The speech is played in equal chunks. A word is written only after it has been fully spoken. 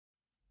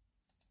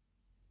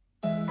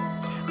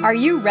Are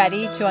you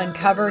ready to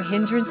uncover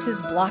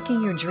hindrances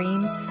blocking your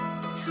dreams?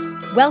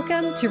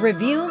 Welcome to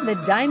Reveal the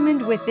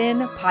Diamond Within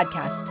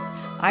podcast.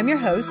 I'm your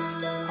host,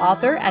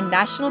 author, and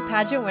national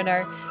pageant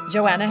winner,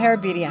 Joanna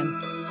Harabedian.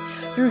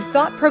 Through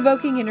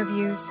thought-provoking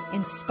interviews,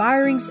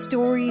 inspiring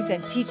stories,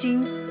 and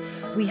teachings,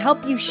 we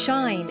help you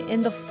shine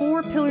in the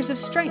 4 pillars of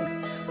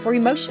strength for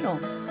emotional,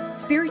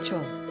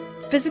 spiritual,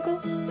 physical,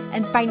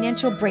 and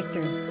financial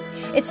breakthrough.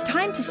 It's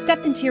time to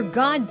step into your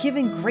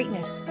God-given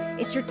greatness.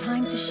 It's your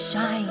time to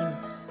shine.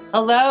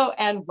 Hello,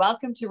 and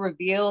welcome to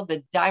Reveal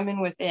the Diamond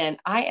Within.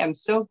 I am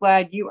so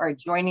glad you are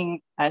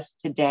joining us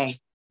today.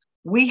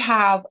 We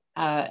have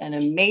an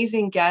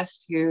amazing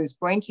guest who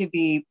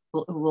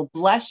will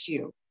bless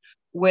you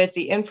with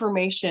the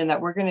information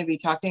that we're going to be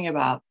talking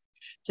about.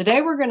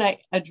 Today, we're going to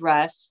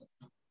address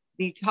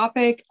the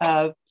topic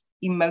of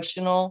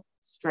emotional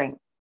strength.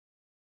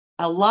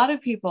 A lot of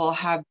people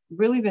have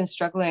really been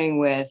struggling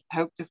with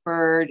hope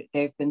deferred.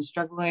 They've been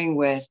struggling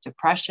with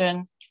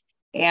depression.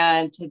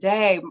 And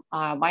today,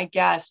 my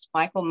guest,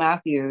 Michael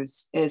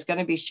Mathews, is going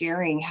to be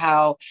sharing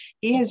how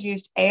he has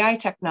used AI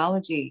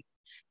technology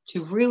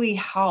to really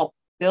help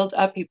build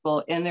up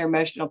people in their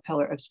emotional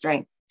pillar of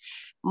strength.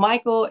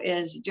 Michael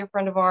is a dear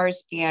friend of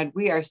ours, and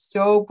we are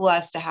so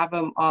blessed to have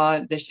him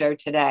on the show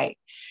today.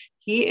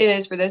 He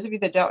is, for those of you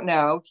that don't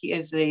know, he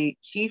is the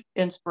Chief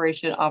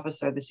Inspiration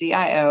Officer, the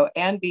CIO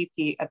and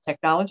VP of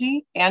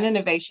Technology and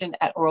Innovation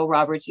at Oral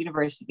Roberts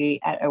University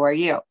at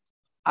ORU.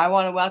 I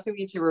want to welcome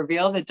you to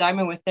Reveal the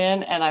Diamond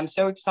Within, and I'm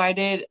so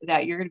excited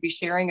that you're going to be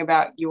sharing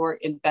about your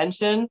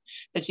invention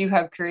that you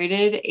have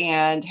created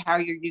and how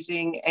you're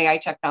using AI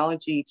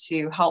technology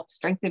to help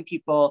strengthen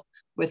people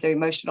with their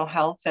emotional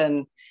health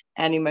and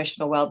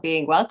emotional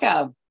well-being.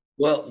 Welcome.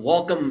 Well,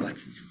 welcome.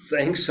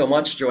 Thanks so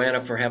much,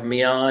 Joanna, for having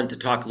me on to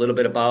talk a little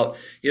bit about,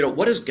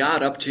 what is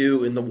God up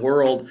to in the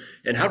world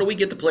and how do we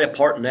get to play a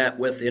part in that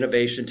with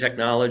innovation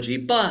technology,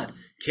 but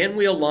can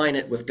we align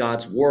it with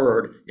God's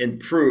word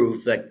and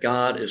prove that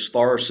God is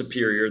far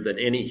superior than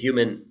any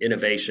human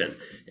innovation?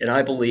 And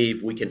I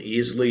believe we can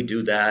easily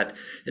do that.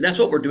 And that's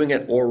what we're doing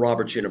at Oral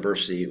Roberts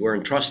University. We're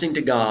entrusting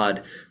to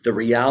God the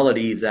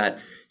reality that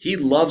He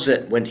loves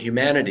it when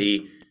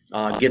humanity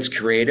gets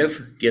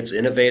creative, gets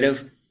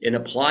innovative, and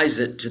applies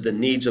it to the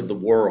needs of the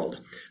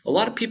world. A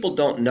lot of people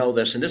don't know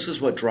this, and this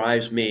is what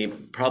drives me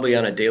probably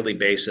on a daily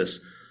basis.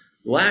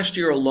 Last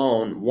year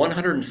alone,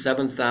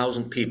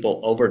 107,000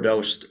 people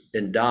overdosed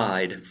and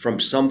died from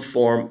some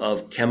form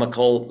of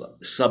chemical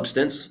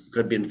substance,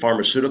 could be in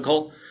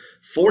pharmaceutical.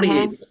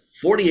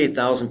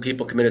 48,000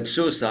 people committed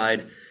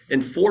suicide,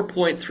 and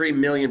 4.3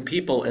 million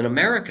people in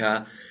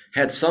America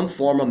had some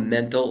form of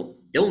mental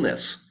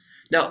illness.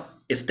 Now,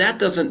 if that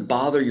doesn't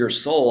bother your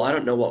soul, I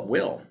don't know what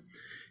will.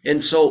 And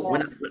so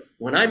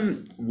when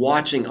I'm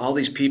watching all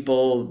these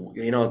people,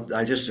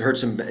 I just heard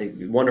some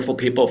wonderful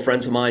people,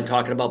 friends of mine,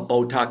 talking about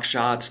Botox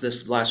shots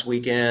this last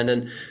weekend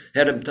and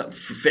had them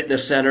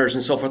fitness centers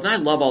and so forth. And I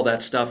love all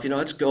that stuff.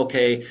 It's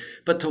okay.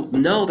 But to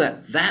know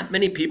that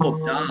many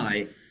people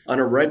die on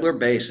a regular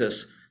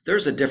basis,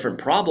 there's a different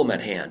problem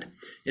at hand.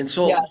 And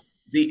so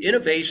the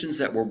innovations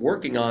that we're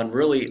working on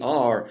really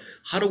are,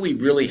 how do we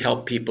really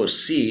help people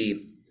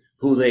see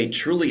who they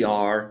truly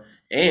are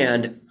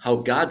and how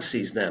God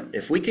sees them?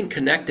 If we can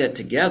connect that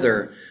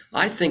together,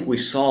 I think we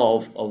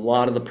solve a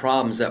lot of the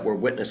problems that we're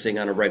witnessing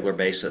on a regular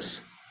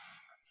basis.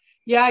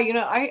 Yeah,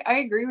 I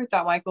agree with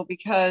that, Michael,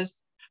 because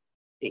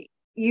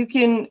you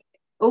can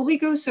only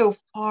go so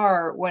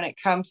far when it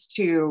comes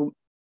to,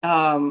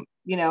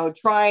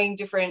 trying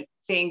different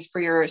things for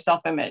your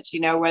self-image,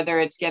 whether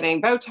it's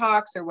getting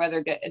Botox or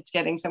whether it's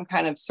getting some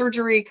kind of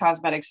surgery,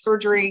 cosmetic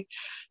surgery.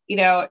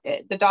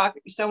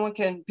 Someone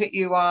can put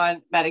you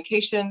on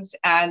medications,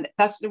 and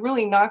that's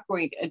really not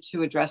going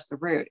to address the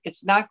root.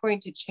 It's not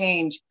going to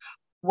change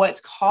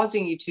what's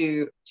causing you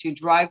to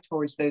drive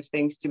towards those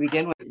things to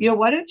begin with.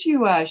 Why don't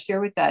you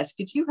share with us?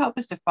 Could you help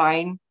us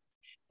define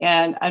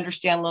and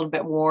understand a little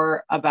bit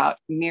more about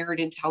mirrored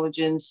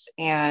intelligence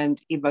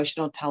and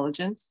emotional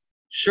intelligence?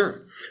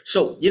 Sure.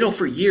 So,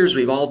 for years,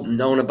 we've all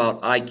known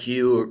about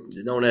IQ,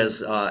 known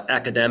as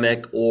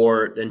academic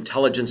or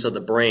intelligence of the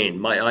brain.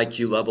 My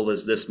IQ level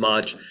is this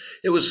much.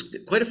 It was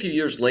quite a few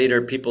years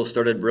later, people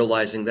started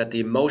realizing that the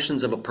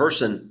emotions of a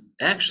person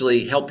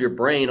actually help your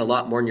brain a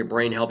lot more than your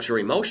brain helps your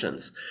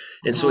emotions.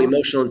 And so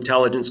emotional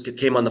intelligence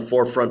came on the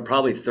forefront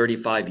probably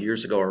 35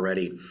 years ago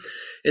already.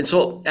 And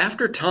so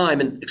after time,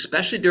 and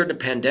especially during the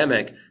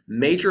pandemic,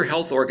 major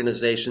health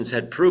organizations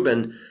had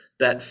proven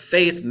that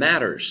faith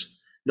matters.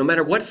 No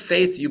matter what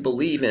faith you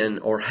believe in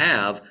or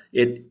have,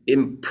 it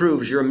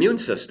improves your immune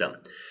system.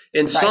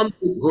 And some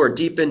who are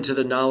deep into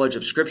the knowledge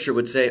of Scripture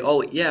would say,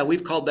 oh, yeah,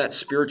 we've called that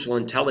spiritual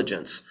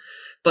intelligence.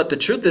 But the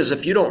truth is,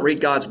 if you don't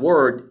read God's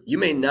word, you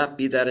may not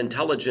be that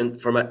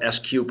intelligent from an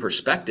SQ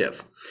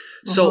perspective.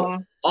 So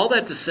all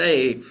that to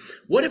say,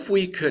 what if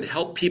we could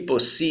help people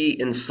see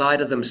inside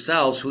of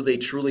themselves who they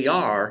truly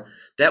are?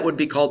 That would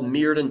be called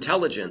mirrored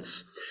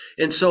intelligence.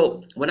 And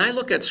so when I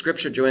look at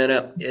Scripture,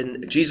 Joanna,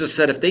 and Jesus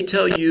said, if they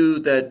tell you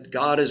that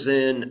God is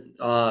in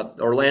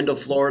Orlando,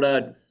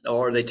 Florida,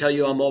 or they tell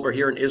you I'm over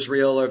here in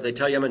Israel, or if they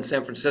tell you I'm in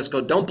San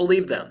Francisco, don't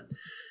believe them,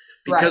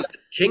 because Right. the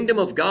kingdom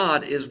of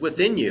God is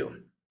within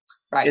you.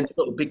 Right. And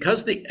so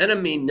because the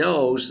enemy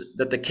knows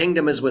that the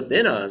kingdom is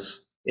within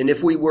us, and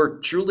if we were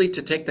truly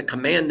to take the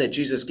command that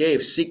Jesus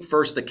gave, seek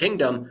first the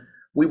kingdom,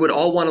 we would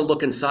all want to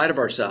look inside of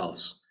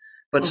ourselves.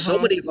 But so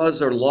Mm-hmm. many of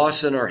us are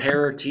lost in our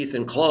hair, teeth,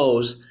 and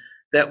clothes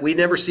that we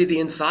never see the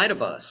inside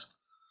of us.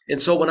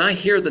 And so when I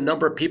hear the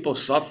number of people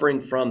suffering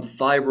from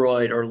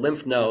thyroid or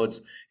lymph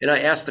nodes, and I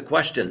ask the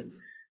question,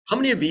 how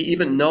many of you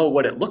even know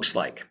what it looks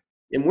like?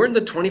 And we're in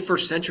the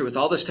 21st century with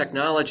all this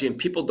technology, and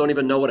people don't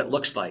even know what it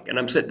looks like. And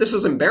I'm saying, this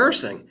is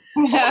embarrassing.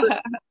 All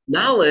this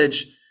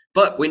knowledge,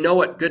 but we know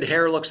what good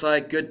hair looks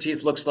like, good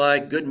teeth looks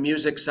like, good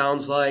music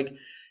sounds like.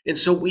 And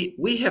so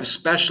we have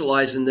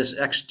specialized in this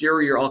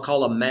exterior, I'll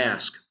call a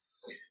mask.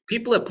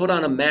 People have put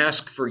on a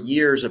mask for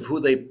years of who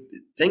they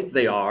think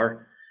they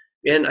are.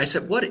 And I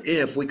said, what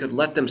if we could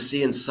let them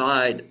see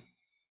inside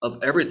of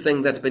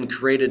everything that's been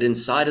created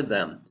inside of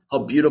them? How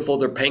beautiful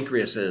their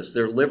pancreas is,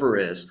 their liver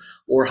is,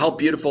 or how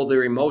beautiful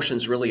their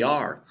emotions really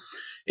are.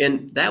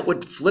 And that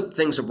would flip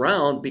things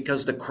around,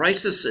 because the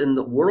crisis in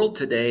the world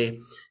today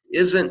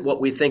isn't what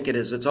we think it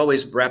is. It's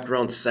always wrapped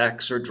around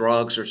sex or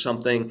drugs or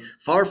something.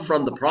 Far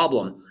from the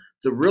problem.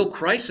 The real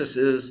crisis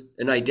is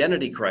an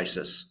identity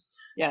crisis.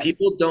 Yes.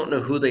 People don't know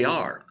who they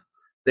are.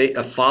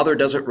 A father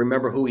doesn't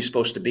remember who he's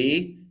supposed to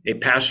be. A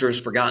pastor has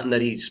forgotten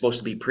that he's supposed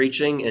to be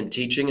preaching and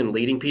teaching and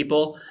leading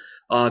people.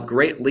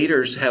 Great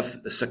leaders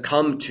have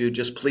succumbed to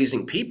just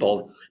pleasing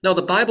people. Now,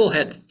 the Bible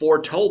had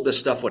foretold this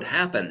stuff would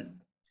happen.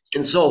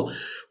 And so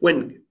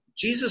when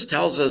Jesus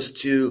tells us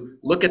to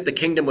look at the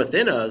kingdom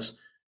within us,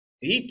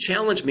 he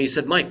challenged me. He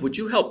said, Mike, would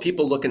you help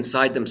people look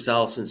inside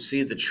themselves and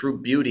see the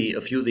true beauty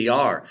of who they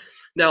are?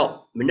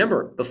 Now,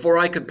 remember, before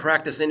I could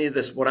practice any of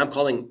this, what I'm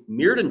calling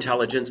mirrored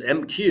intelligence,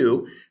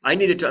 MQ, I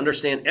needed to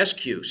understand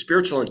SQ,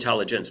 spiritual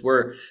intelligence,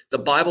 where the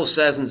Bible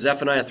says in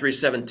Zephaniah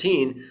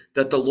 3:17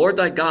 that the Lord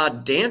thy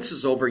God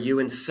dances over you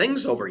and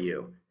sings over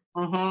you.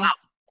 Mm-hmm.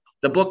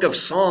 The book of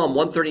Psalm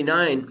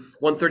 139,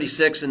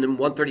 136, and then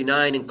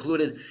 139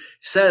 included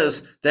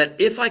says that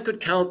if I could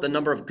count the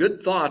number of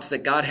good thoughts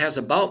that God has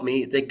about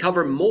me, they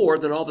cover more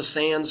than all the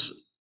sands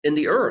in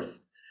the earth.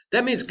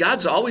 That means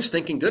God's always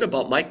thinking good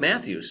about Mike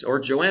Mathews or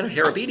Joanna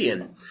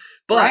Harabedian.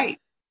 But Right.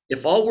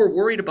 if all we're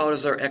worried about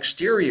is our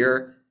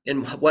exterior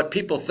and what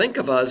people think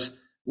of us,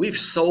 we've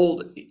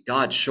sold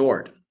God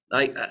short.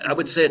 I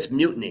would say it's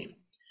mutiny.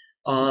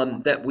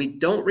 That we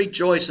don't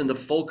rejoice in the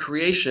full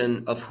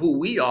creation of who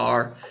we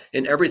are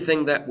and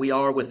everything that we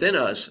are within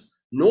us,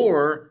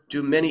 nor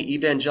do many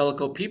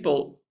evangelical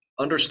people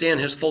understand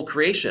his full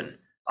creation.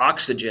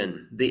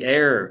 Oxygen, the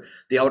air,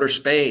 the outer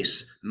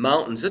space,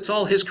 mountains, it's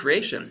all his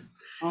creation.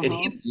 And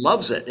he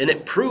loves it, and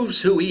it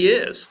proves who he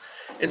is.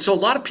 And so a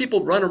lot of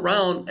people run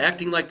around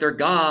acting like they're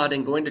God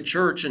and going to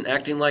church and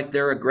acting like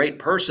they're a great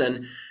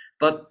person,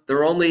 but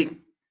they're only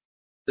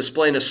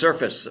displaying a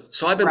surface.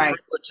 So I've been Right.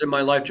 privileged in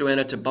my life,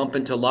 Joanna, to bump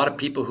into a lot of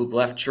people who've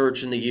left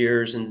church in the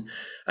years. And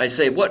I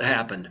say, what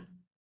happened?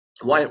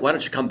 Why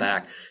don't you come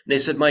back? And they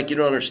said, Mike, you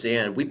don't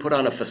understand. We put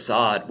on a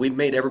facade. We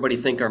made everybody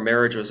think our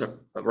marriage was a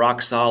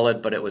rock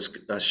solid, but it was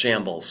a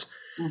shambles.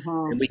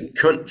 Mm-hmm. And we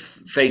couldn't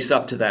face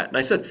up to that. And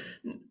I said,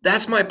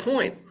 that's my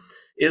point,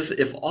 is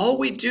if all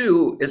we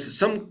do is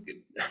some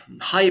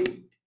hype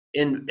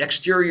in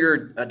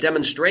exterior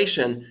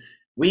demonstration,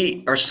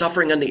 we are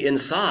suffering on the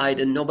inside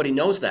and nobody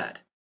knows that.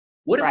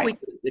 What if we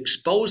could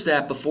expose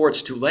that before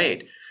it's too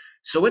late?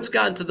 So it's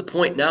gotten to the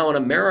point now in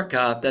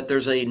America that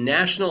there's a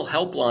national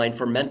helpline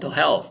for mental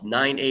health,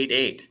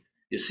 988.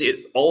 You see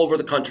it all over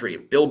the country,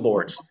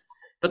 billboards.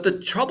 But the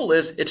trouble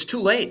is, it's too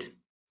late.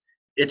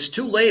 It's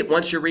too late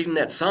once you're reading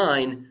that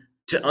sign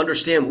to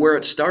understand where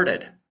it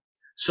started.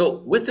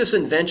 So with this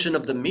invention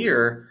of the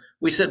mirror,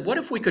 we said, what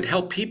if we could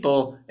help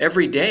people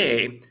every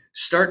day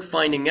start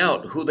finding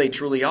out who they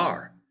truly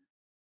are?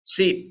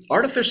 See,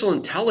 artificial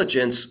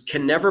intelligence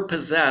can never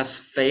possess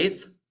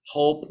faith,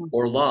 hope,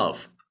 or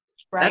love.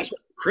 Right. That's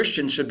what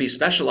Christians should be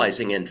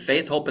specializing in,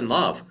 faith, hope, and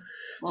love.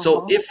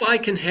 So if I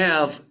can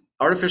have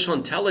artificial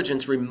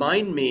intelligence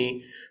remind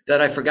me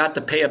that I forgot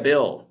to pay a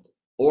bill,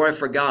 or I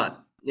forgot.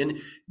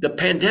 And the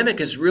pandemic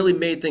has really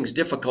made things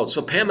difficult.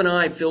 So Pam and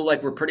I feel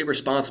like we're pretty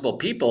responsible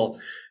people.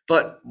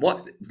 But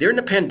during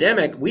the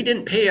pandemic, we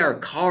didn't pay our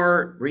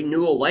car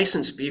renewal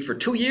license fee for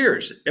 2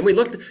 years. And we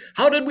looked,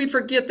 how did we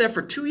forget that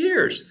for 2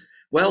 years?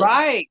 Well,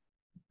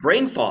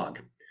 brain fog.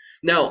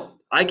 Now,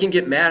 I can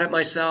get mad at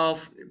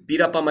myself,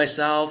 beat up on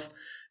myself.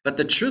 But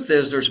the truth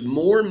is there's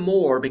more and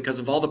more, because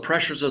of all the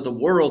pressures of the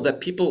world,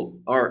 that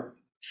people are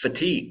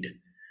fatigued.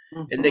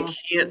 And they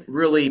can't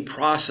really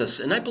process.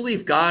 And I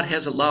believe God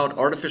has allowed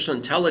artificial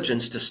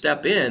intelligence to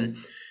step in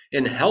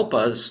and help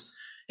us.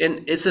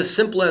 And it's as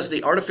simple as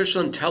the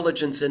artificial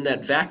intelligence in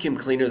that vacuum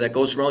cleaner that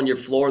goes around your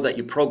floor that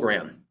you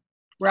program.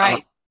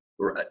 Right.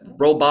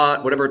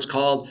 Robot, whatever it's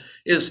called,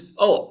 is,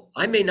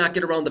 I may not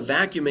get around to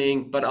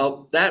vacuuming,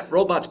 but that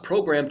robot's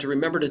programmed to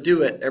remember to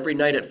do it every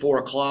night at 4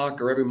 o'clock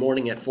or every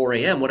morning at 4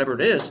 a.m., whatever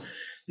it is.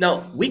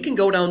 Now, we can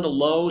go down to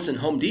Lowe's and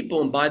Home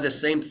Depot and buy the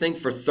same thing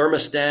for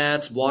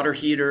thermostats, water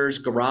heaters,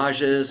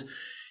 garages,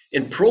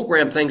 and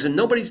program things, and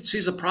nobody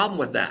sees a problem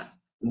with that.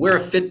 Wear a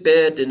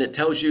Fitbit and it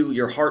tells you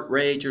your heart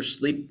rate, your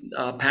sleep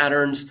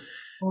patterns,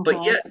 but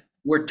Mhm. yet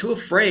we're too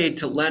afraid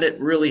to let it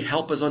really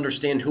help us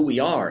understand who we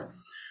are.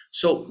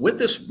 So with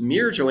this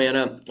mirror,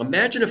 Joanna,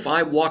 imagine if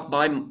I walk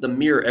by the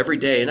mirror every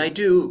day, and I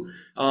do.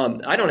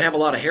 I don't have a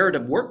lot of hair to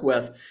work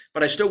with,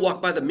 but I still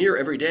walk by the mirror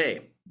every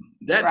day.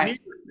 That Right.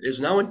 mirror is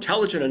now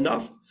intelligent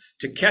enough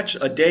to catch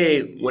a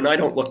day when I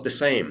don't look the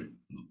same.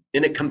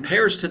 And it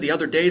compares to the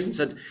other days and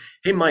said,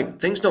 hey, Mike,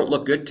 things don't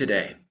look good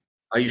today.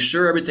 Are you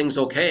sure everything's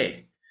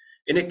okay?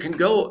 And it can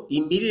go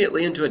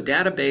immediately into a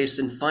database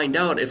and find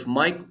out if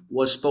Mike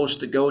was supposed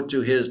to go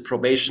to his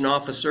probation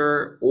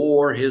officer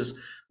or his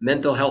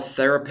mental health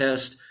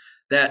therapist,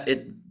 that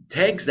it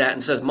tags that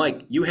and says,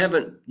 Mike,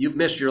 you've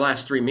missed your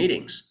last 3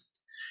 meetings.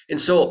 And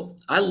so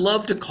I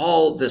love to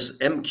call this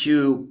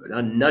MQ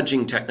a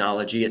nudging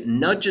technology. It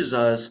nudges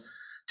us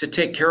to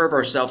take care of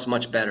ourselves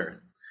much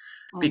better.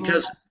 Mhm.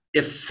 Because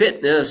if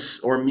fitness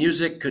or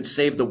music could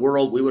save the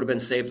world, we would have been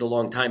saved a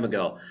long time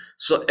ago.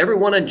 So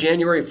everyone on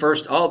January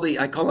 1st,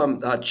 I call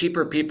them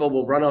cheaper people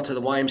will run out to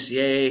the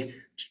YMCA,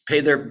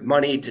 pay their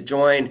money to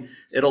join.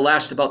 It'll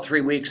last about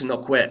 3 weeks and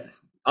they'll quit.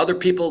 Other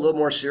people, a little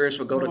more serious,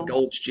 will go to Mhm.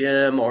 Gold's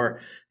Gym or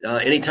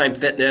Anytime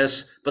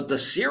Fitness. But the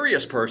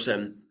serious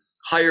person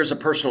hires a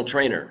personal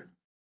trainer.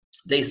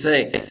 They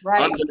say, I'm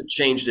Right. going to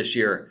change this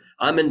year.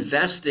 I'm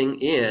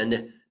investing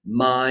in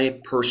my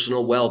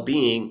personal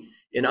well-being,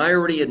 and I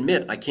already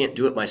admit I can't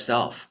do it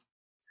myself.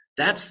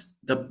 That's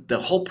the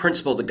whole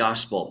principle of the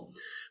gospel.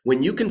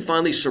 When you can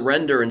finally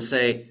surrender and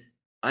say,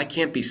 I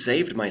can't be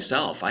saved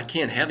myself. I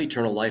can't have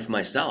eternal life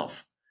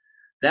myself.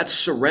 That's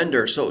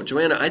surrender. So,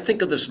 Joanna, I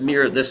think of this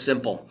mirror this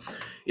simple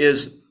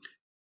is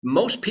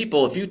most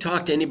people, if you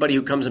talk to anybody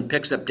who comes and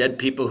picks up dead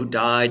people who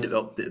died,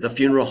 the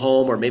funeral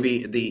home, or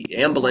maybe the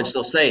ambulance, Mhm.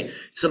 they'll say,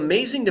 it's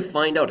amazing to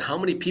find out how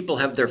many people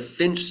have their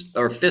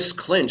fists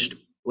clenched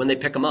when they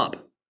pick them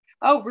up.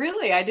 Oh,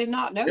 really? I did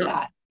not know Yeah,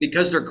 that.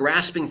 because they're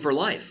grasping for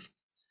life.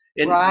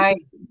 And Right.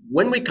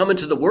 when we come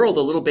into the world,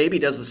 a little baby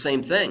does the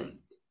same thing.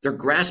 They're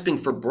grasping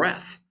for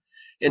breath.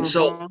 And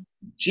so Mhm.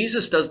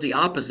 Jesus does the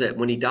opposite.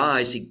 When he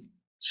dies, he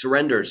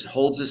surrenders,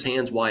 holds his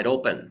hands wide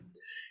open.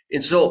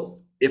 And so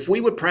if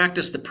we would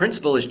practice the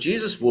principle as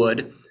Jesus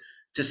would,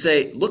 to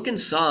say, look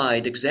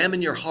inside,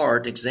 examine your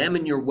heart,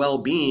 examine your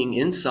well-being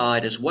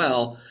inside as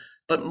well,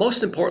 but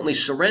most importantly,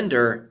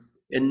 surrender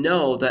and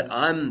know that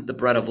I'm the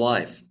bread of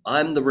life.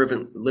 I'm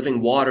the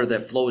living water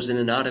that flows in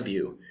and out of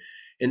you.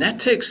 And that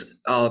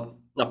takes a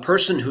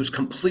person who's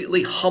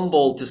completely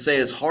humble to say,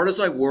 as hard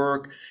as I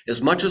work,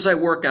 as much as I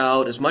work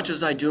out, as much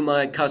as I do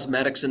my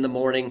cosmetics in the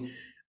morning,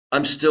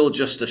 I'm still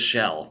just a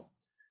shell.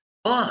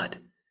 But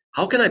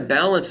how can I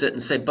balance it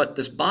and say, but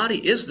this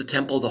body is the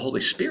temple of the Holy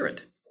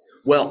Spirit?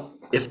 Well,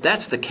 if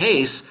that's the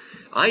case,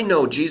 I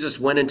know Jesus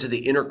went into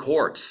the inner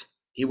courts.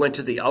 He went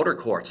to the outer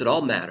courts. It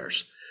all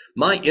matters.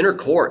 My inner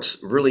courts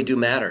really do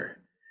matter.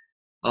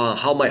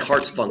 How my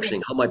heart's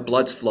functioning, how my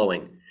blood's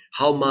flowing,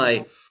 how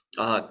my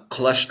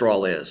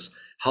cholesterol is,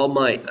 how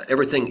my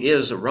everything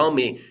is around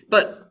me.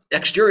 But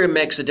exterior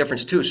makes a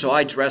difference too. So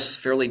I dress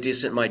fairly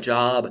decent in my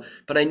job,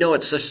 but I know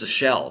it's just a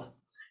shell.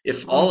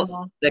 If all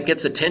Mhm. that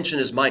gets attention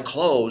is my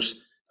clothes,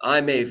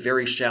 I'm a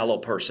very shallow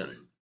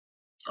person.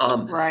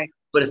 Um, Right.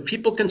 but if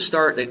people can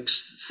start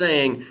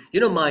saying,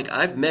 Mike,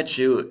 I've met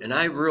you and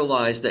I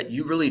realize that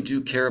you really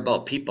do care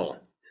about people,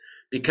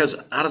 because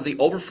out of the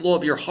overflow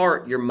of your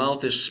heart, your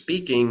mouth is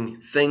speaking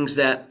things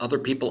that other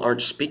people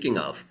aren't speaking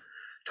of,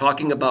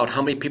 talking about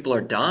how many people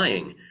are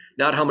dying,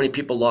 not how many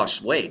people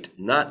lost weight,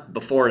 not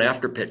before and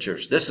after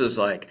pictures. This is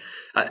like,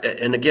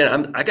 and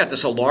again, I got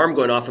this alarm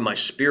going off in my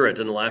spirit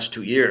in the last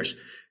 2 years.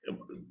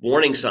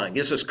 Warning sign.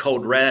 This is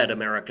code red,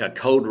 America,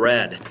 code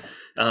red.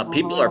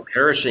 People are Mhm.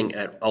 perishing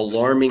at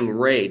alarming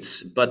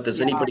rates, but does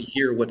Yeah. anybody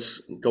hear what's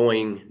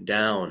going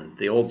down?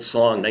 The old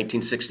song,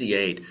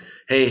 1968.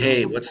 Hey,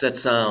 hey, Mhm. what's that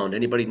sound?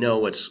 Anybody know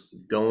what's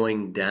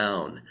going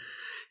down?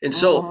 And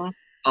so Mhm.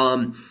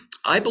 um,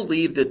 I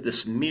believe that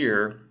this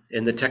mirror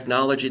and the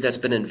technology that's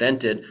been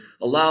invented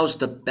allows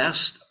the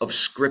best of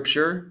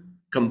scripture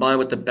combined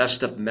with the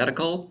best of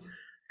medical,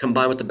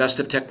 combined with the best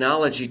of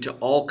technology to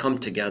all come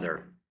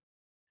together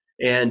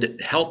and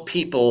help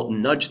people,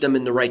 nudge them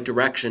in the right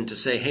direction to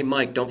say, hey,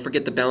 Mike, don't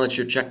forget to balance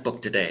your checkbook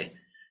today,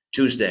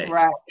 Tuesday.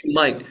 Right. Hey,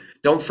 Mike,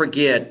 don't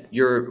forget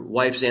your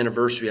wife's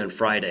anniversary on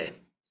Friday.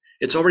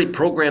 It's already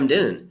programmed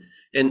in.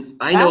 And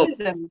I That know,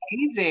 is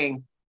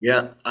amazing.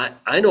 yeah,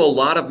 I know a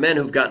lot of men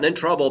who've gotten in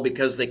trouble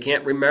because they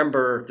can't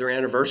remember their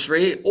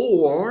anniversary,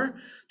 or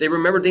they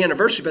remembered the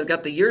anniversary but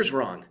got the years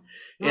wrong.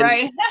 And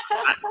Right.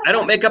 I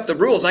don't make up the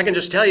rules. I can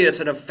just tell you it's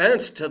an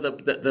offense to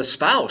the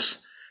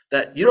spouse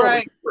that you don't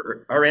Right.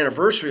 remember our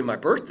anniversary, my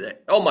birthday.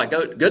 Oh my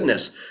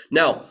goodness.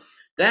 Now,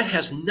 that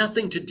has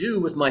nothing to do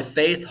with my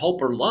faith,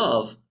 hope, or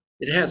love.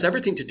 It has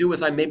everything to do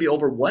with I may be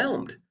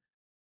overwhelmed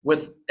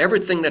with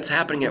everything that's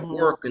happening at Mhm.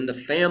 work and the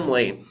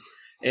family.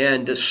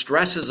 and the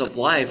stresses of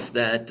life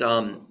that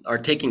are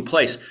taking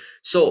place.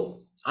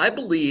 So I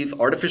believe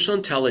artificial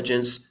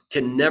intelligence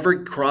can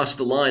never cross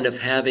the line of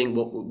having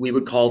what we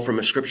would call, from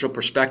a scriptural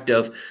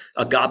perspective,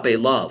 agape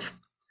love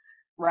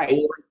Right.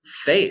 or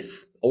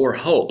faith or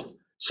hope.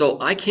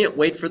 So I can't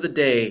wait for the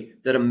day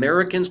that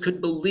Americans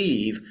could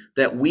believe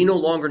that we no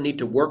longer need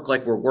to work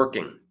like we're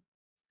working.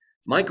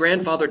 My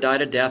grandfather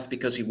died of death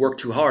because he worked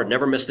too hard,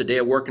 never missed a day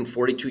of work in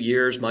 42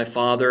 years. My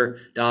father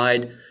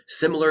died,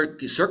 similar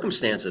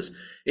circumstances.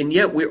 And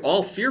yet we're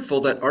all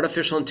fearful that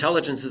artificial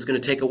intelligence is going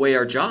to take away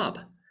our job.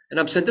 And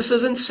I'm saying this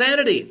is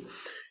insanity.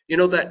 You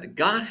know, that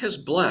God has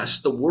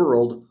blessed the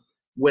world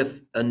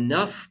with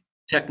enough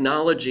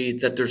technology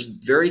that there's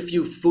very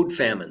few food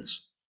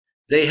famines.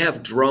 They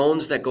have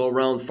drones that go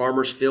around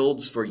farmers'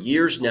 fields for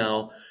years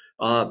now,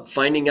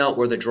 finding out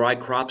where the dry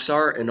crops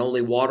are and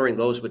only watering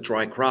those with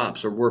dry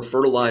crops, or where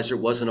fertilizer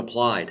wasn't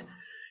applied.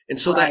 And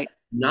so that Right.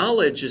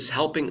 knowledge is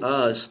helping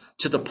us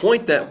to the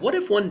point that, what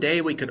if one day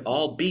we could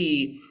all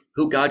be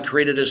who God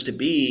created us to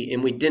be,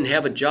 and we didn't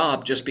have a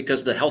job just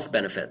because of the health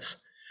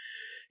benefits?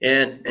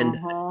 And and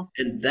Uh-huh.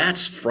 and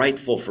that's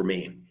frightful for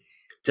me,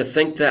 to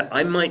think that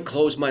I might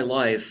close my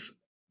life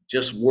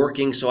just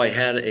working so I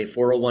had a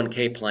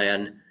 401k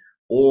plan,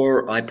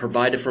 or I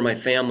provided for my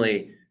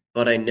family,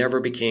 but I never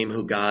became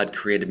who God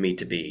created me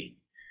to be.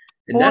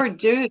 And that, Or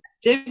did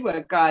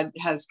what God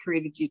has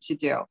created you to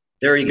do.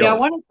 there you I go.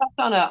 want to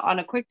touch on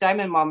a quick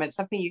diamond moment,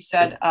 something you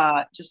said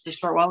just a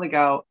short while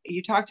ago.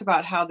 You talked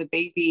about how the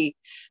baby,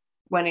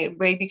 when a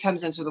baby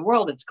comes into the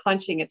world, it's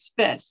clenching its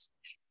fists.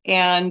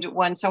 And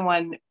when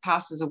someone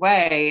passes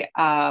away,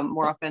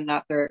 more often than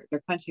not, they're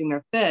clenching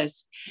their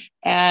fists.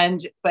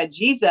 But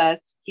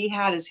Jesus, he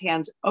had his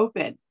hands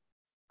open.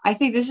 I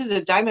think this is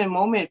a diamond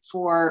moment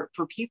for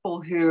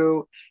people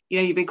who,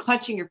 you've been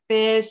clenching your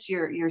fists,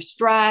 you're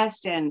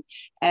stressed and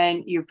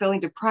you're feeling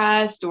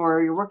depressed,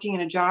 or you're working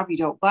in a job you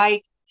don't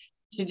like,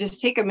 to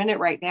just take a minute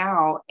right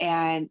now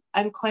and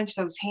unclench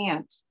those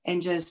hands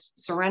and just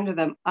surrender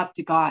them up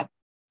to God.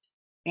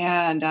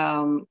 And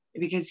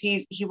because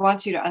he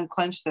wants you to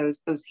unclench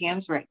those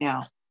hands right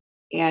now,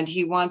 and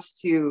he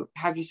wants to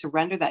have you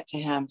surrender that to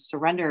him.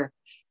 Surrender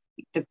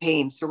the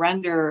pain,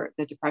 surrender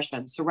the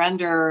depression,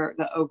 surrender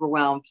the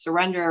overwhelm,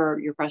 surrender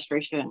your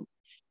frustration.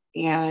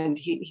 And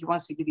he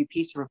wants to give you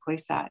peace to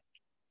replace that.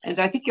 And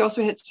so I think you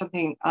also hit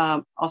something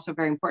also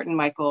very important,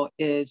 Michael,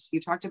 is you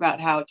talked about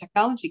how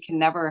technology can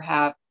never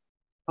have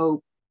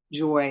hope,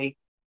 joy,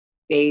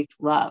 faith,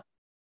 love.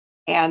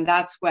 And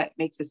that's what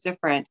makes us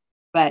different.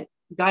 But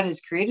God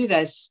has created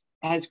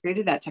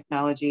that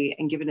technology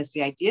and given us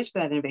the ideas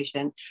for that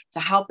innovation to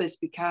help us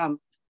become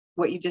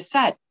what you just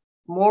said,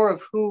 more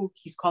of who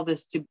he's called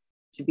us to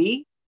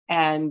be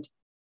and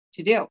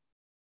to do.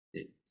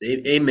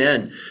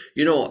 Amen.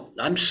 You know,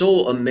 I'm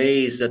so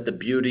amazed at the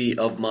beauty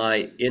of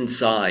my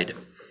inside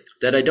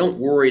that I don't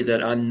worry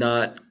that I'm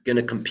not going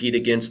to compete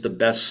against the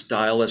best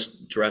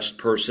stylist dressed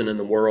person in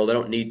the world. I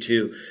don't need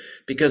to,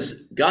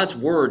 because God's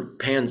word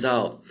pans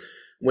out.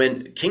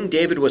 When King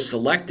David was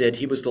selected,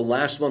 he was the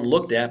last one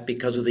looked at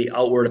because of the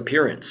outward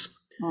appearance.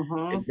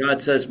 Mm-hmm. And God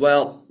says,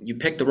 well, you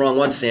picked the wrong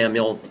one,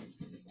 Samuel,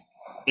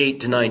 8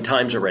 to 9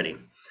 times already.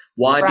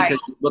 Why? Right.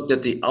 Because you looked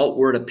at the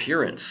outward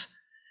appearance.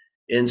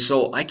 And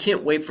so I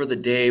can't wait for the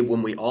day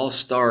when we all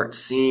start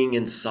seeing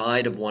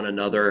inside of one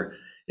another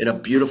in a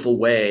beautiful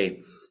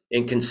way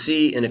and can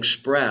see and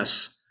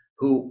express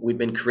who we've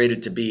been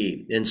created to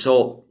be. And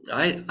so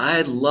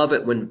I love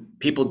it when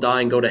people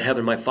die and go to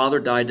heaven. My father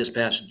died this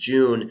past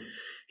June.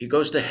 He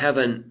goes to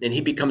heaven and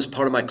he becomes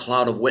part of my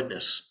cloud of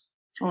witness.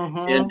 Mm-hmm.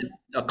 And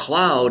a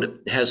cloud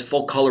has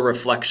full color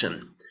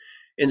reflection.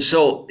 And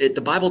so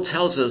the Bible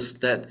tells us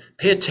that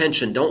pay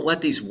attention. Don't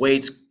let these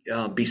weights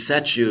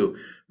beset you.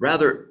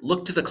 Rather,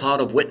 look to the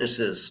cloud of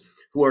witnesses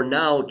who are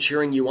now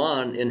cheering you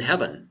on in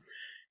heaven.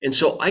 And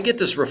so I get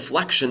this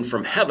reflection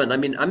from heaven. I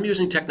mean, I'm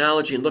using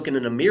technology and looking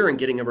in a mirror and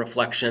getting a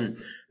reflection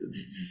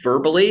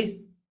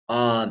verbally,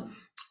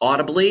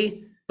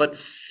 audibly, but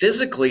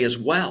physically as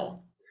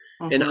well.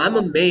 And I'm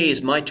Mm-hmm.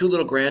 amazed. My two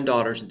little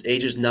granddaughters,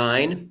 ages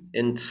 9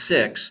 and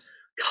 6,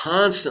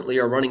 constantly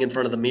are running in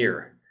front of the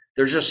mirror.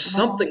 There's just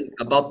something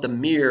about the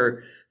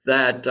mirror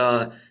that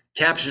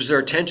captures their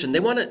attention. They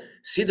want to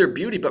see their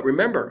beauty. But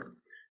remember,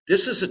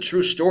 this is a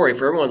true story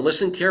for everyone.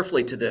 Listen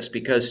carefully to this,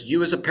 because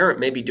you as a parent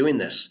may be doing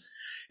this.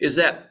 Is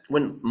that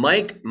when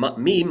Mike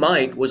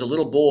was a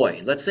little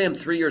boy, let's say I'm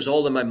 3 years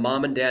old and my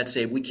mom and dad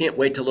say, we can't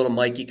wait till little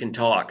Mikey can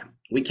talk.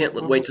 We can't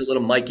wait till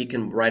little Mikey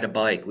can ride a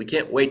bike. We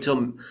can't wait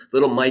till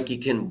little Mikey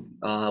can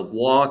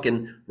walk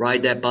and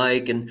ride that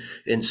bike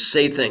and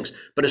say things.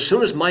 But as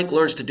soon as Mike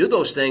learns to do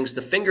those things,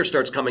 the finger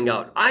starts coming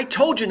out. I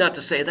told you not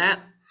to say that.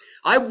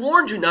 I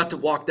warned you not to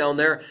walk down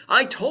there.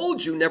 I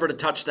told you never to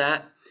touch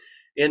that.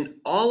 In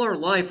all our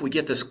life, we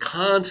get this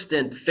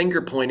constant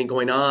finger pointing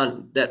going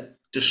on that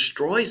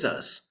destroys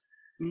us,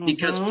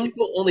 because Mm-hmm.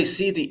 people only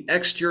see the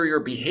exterior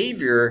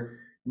behavior,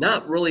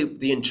 not really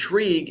the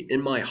intrigue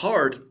in my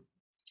heart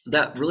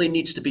that really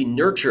needs to be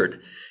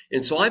nurtured.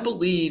 And so I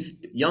believe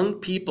young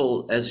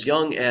people as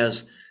young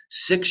as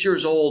 6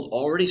 years old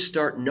already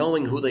start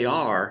knowing who they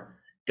are.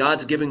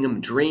 God's giving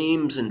them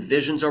dreams and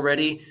visions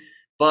already.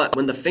 But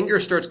when the finger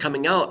starts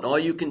coming out and all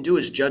you can do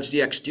is judge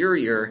the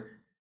exterior,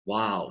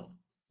 wow.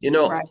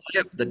 Right. I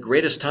have the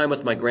greatest time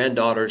with my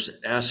granddaughters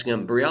asking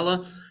them,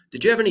 Briella,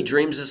 did you have any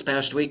dreams this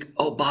past week?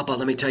 Oh, Baba,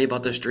 let me tell you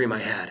about this dream I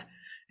had.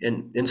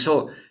 And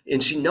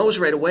she knows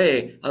right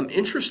away, I'm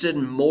interested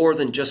in more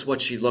than just what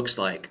she looks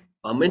like.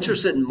 I'm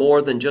interested in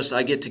more than just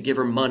I get to give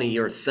her money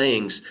or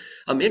things.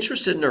 I'm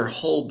interested in her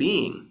whole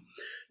being.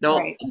 Now,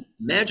 Right.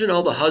 imagine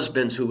all the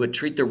husbands who would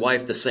treat their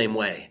wife the same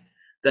way,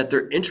 that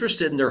they're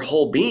interested in their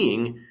whole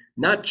being,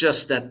 not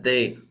just that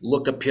they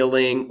look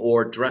appealing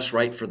or dress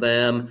right for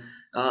them.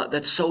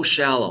 That's so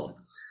shallow.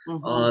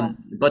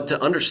 Mm-hmm. But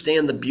to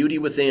understand the beauty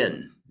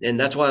within. And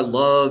that's why I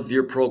love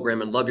your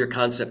program and love your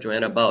concept,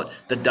 Joanna, about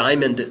the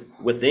diamond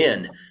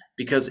within,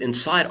 because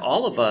inside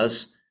all of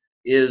us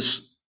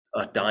is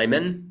a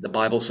diamond. The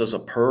Bible says a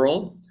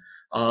pearl.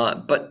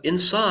 But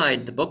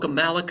inside, the book of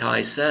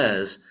Malachi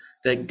says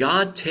that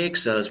God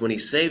takes us when he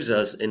saves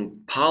us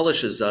and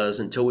polishes us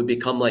until we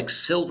become like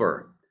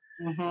silver.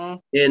 Mm-hmm.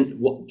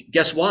 And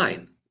guess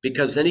why?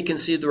 Because then he can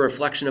see the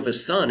reflection of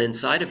his son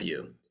inside of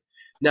you.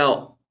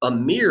 Now, a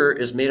mirror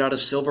is made out of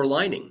silver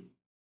lining.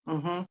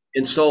 Mm-hmm.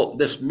 And so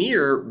this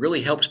mirror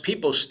really helps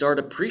people start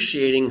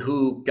appreciating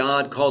who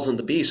God calls them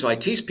to be. So I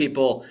teach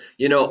people,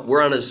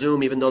 we're on a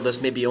Zoom, even though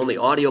this may be only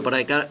audio, but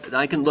I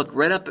can look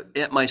right up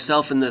at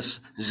myself in this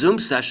Zoom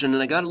session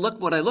and I got to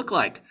look what I look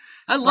like.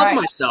 I love Right.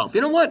 myself.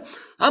 You know what?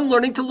 I'm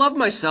learning to love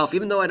myself,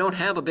 even though I don't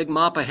have a big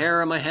mop of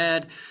hair on my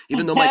head,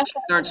 even though my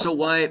teeth aren't so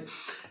white.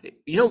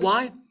 You know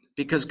why?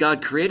 Because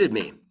God created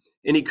me.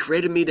 And he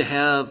created me to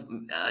have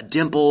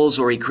dimples,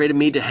 or he created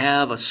me to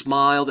have a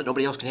smile that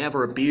nobody else can have,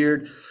 or a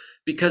beard,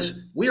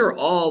 because we are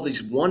all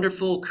these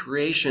wonderful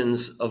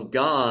creations of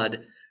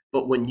God.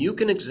 But when you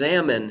can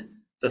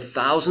examine the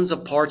thousands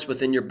of parts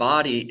within your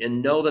body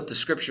and know that the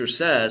scripture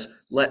says,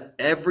 let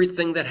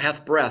everything that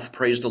hath breath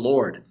praise the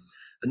Lord.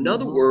 In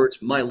other Mm-hmm. words,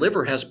 my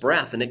liver has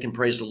breath and it can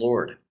praise the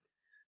Lord.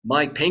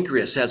 My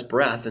pancreas has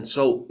breath. And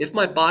so if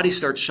my body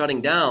starts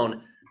shutting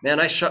down, man,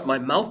 I shut my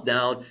mouth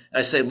down and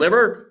I say,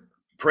 liver,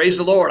 praise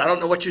the Lord. I don't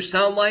know what you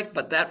sound like,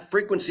 but that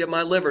frequency of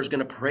my liver is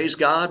going to praise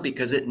God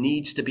because it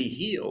needs to be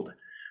healed.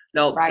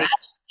 Now, Right.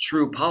 that's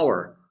true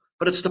power,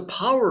 but it's the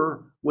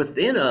power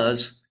within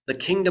us, the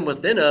kingdom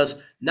within us,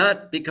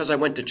 not because I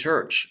went to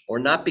church or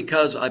not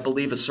because I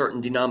believe a certain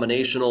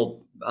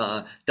denominational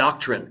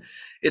doctrine.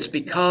 It's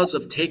because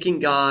of taking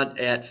God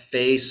at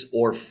face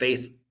or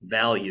faith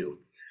value.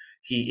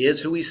 He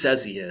is who he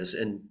says he is.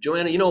 And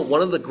Joanna,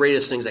 one of the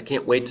greatest things I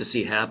can't wait to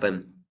see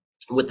happen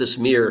with this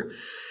mirror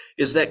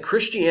is that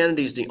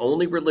Christianity is the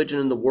only religion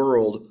in the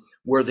world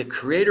where the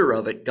creator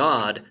of it,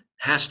 God,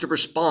 has to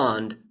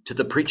respond to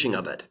the preaching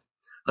of it.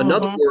 In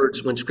other Mm-hmm.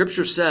 words, when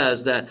scripture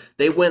says that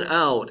they went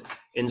out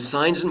and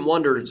signs and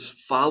wonders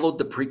followed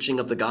the preaching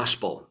of the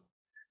gospel,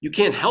 you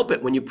can't help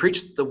it when you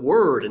preach the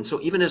word. And so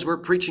even as we're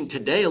preaching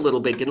today a little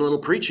bit, getting a little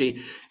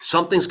preachy,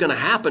 something's going to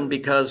happen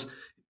because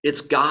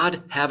it's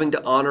God having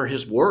to honor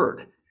his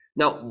word.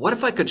 Now, what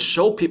if I could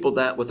show people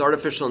that with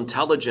artificial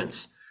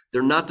intelligence,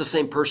 they're not the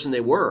same person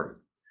they were?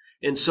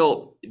 And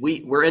so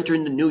we're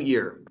entering the new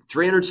year,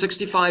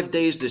 365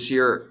 days this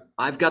year.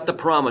 I've got the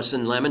promise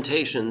in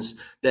Lamentations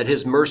that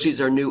his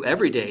mercies are new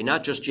every day,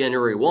 not just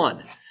January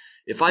 1.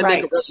 If I make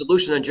a Right.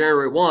 resolution on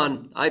January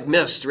 1, I've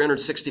missed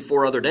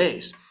 364 other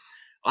days.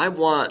 I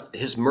want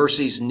his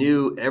mercies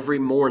new every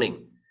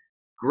morning.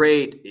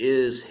 Great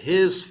is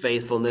his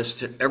faithfulness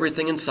to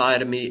everything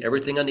inside of me,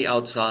 everything on the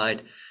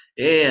outside.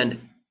 And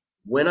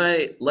when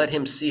I let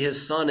him see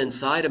his son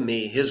inside of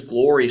me, his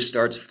glory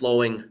starts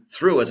flowing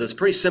through us. It's a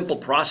pretty simple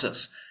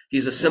process.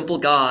 He's a simple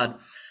God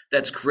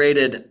that's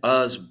created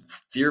us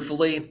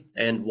fearfully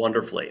and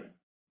wonderfully.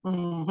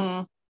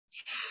 Mm-hmm.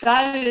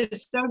 That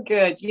is so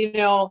good.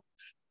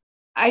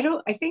 I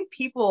think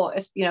people,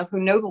 who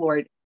know the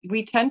Lord,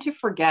 we tend to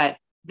forget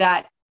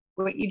that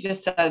what you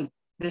just said,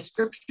 the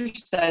scripture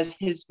says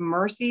his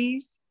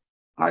mercies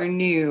are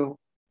new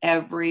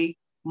every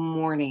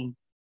morning.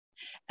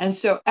 And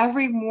so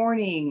every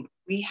morning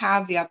we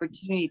have the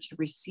opportunity to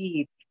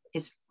receive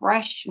his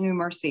fresh new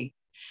mercy.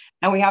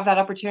 And we have that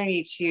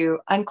opportunity to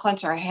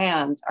unclench our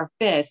hands, our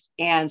fists,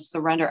 and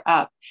surrender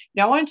up.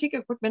 Now, I want to take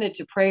a quick minute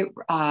to pray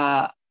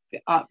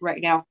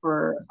right now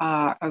for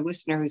our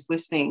listener who's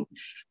listening,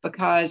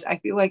 because I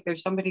feel like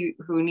there's somebody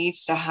who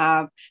needs to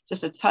have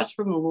just a touch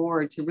from the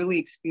Lord to really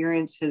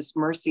experience his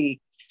mercy.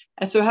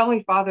 And so,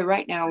 Heavenly Father,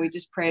 right now, we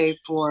just pray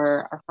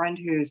for our friend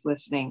who's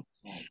listening.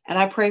 And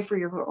I pray for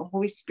your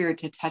Holy Spirit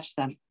to touch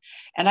them.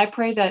 And I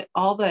pray that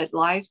all the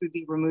lies would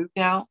be removed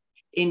now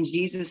in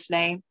Jesus'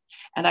 name.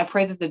 And I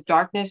pray that the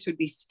darkness would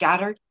be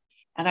scattered.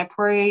 And I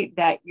pray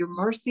that your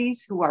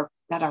mercies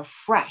that are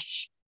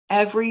fresh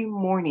every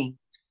morning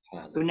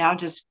will now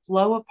just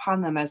flow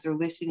upon them as they're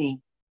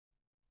listening.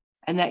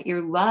 And that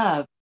your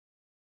love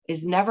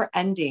is never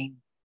ending.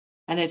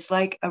 And it's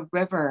like a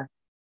river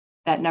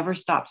that never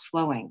stops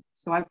flowing.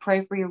 So I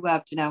pray for your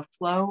love to now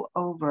flow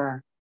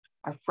over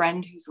our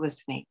friend who's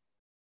listening.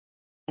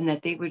 and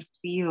that they would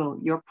feel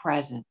your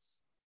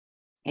presence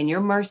and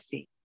your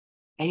mercy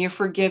and your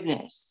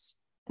forgiveness,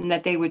 and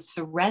that they would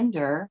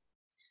surrender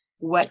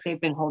what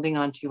they've been holding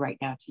on to right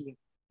now to you,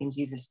 in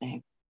Jesus'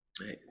 name.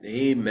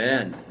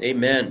 Amen.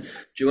 Amen.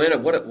 Joanna,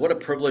 what a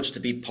privilege to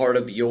be part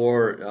of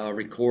your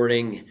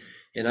recording.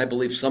 And I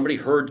believe somebody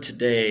heard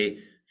today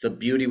the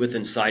beauty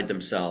within inside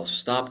themselves.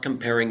 Stop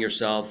comparing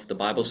yourself. The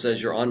Bible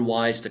says you're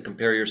unwise to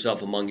compare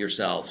yourself among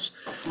yourselves.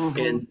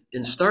 And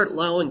start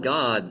allowing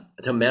God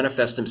to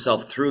manifest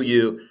himself through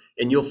you,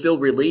 and you'll feel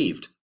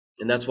relieved.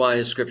 And that's why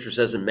his scripture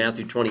says in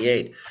Matthew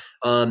 28,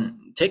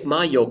 take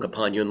my yoke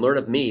upon you and learn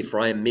of me, for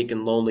I am meek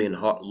and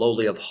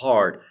lowly of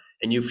heart,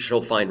 and you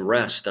shall find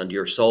rest unto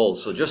your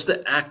souls. So just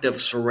the act of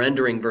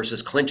surrendering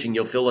versus clinching,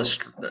 you'll feel a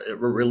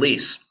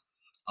release.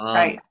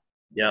 Right.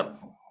 Yeah.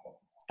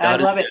 I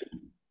love it.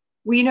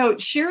 Well,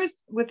 share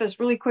with us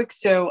really quick.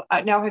 So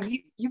now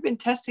you've been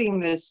testing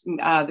this,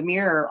 the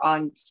mirror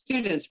on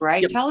students,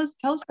 right? Yep. Tell us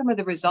some of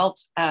the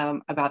results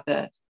about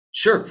this.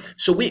 Sure.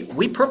 So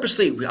we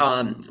purposely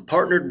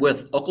partnered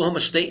with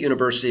Oklahoma State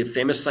University, a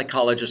famous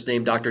psychologist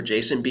named Dr.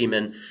 Jason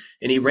Beeman,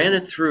 and he ran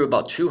it through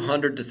about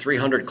 200 to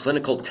 300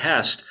 clinical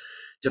tests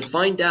to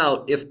find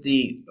out if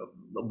the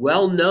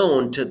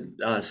well-known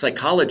to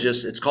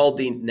psychologists, it's called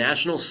the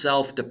National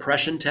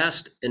Self-Depression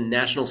Test and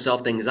National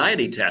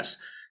Self-Anxiety Test.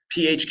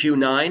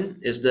 PHQ-9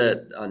 is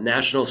the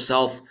National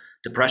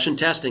Self-Depression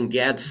Test, and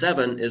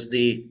GAD-7 is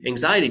the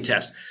anxiety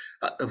test.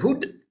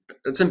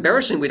 It's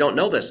embarrassing we don't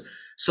know this.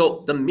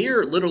 So the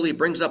mirror literally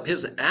brings up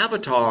his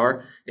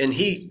avatar, and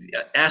he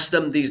asks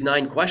them these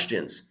 9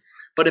 questions.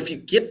 But if you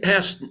get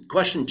past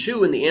question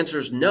 2 and the answer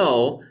is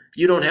no,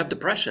 you don't have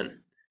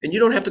depression, and you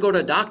don't have to go to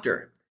a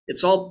doctor.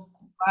 It's all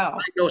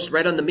diagnosed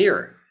right on the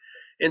mirror.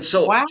 And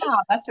so, wow,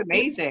 that's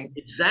amazing.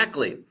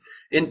 Exactly.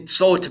 And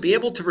so to be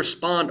able to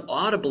respond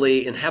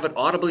audibly and have it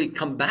audibly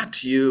come back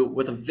to you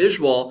with a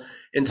visual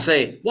and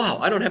say, wow,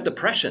 I don't have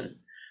depression,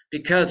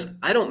 because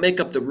I don't make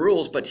up the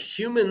rules, but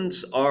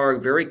humans are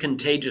very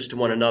contagious to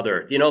one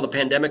another. You know, the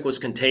pandemic was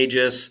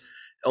contagious.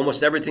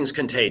 Almost everything's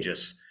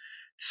contagious.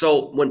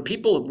 So when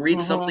people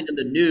read something in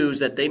the news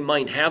that they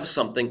might have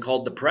something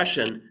called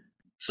depression,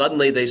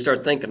 suddenly they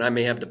start thinking I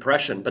may have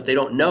depression, but they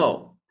don't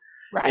know.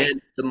 Right.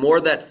 And the more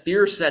that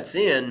fear sets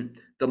in,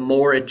 the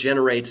more it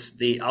generates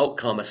the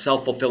outcome, a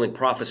self-fulfilling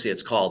prophecy,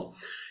 it's called.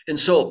 And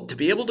so to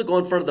be able to go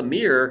in front of the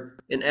mirror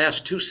and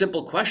ask 2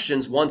 simple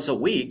questions once a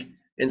week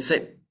and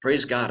say,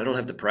 praise God, I don't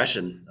have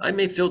depression. I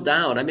may feel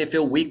down. I may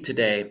feel weak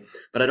today,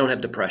 but I don't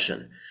have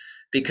depression.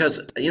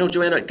 Because, you know,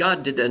 Joanna,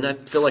 God did, and I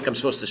feel like I'm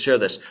supposed to share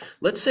this.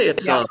 Let's say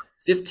it's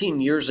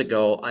 15 years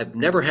ago. I've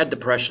never had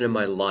depression in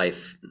my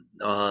life.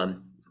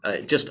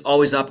 Just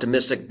always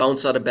optimistic,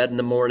 bounce out of bed in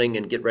the morning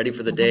and get ready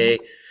for the day.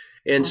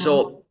 And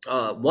so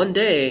one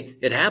day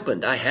it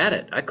happened. I had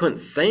it. I couldn't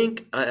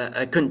think.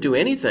 I couldn't do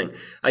anything.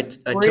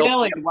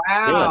 Really?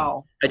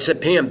 Wow. I said,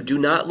 Pam, do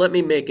not let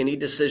me make any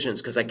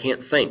decisions because I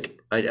can't think.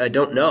 I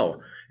don't know.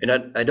 And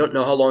I don't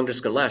know how long this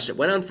is going to last. It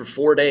went on for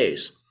 4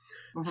 days.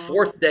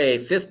 4th day,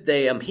 5th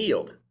day, I'm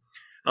healed.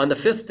 On the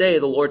 5th day,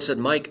 the Lord said,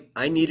 Mike,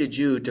 I needed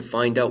you to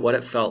find out what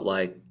it felt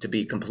like to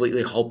be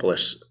completely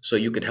hopeless so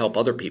you could help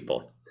other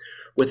people.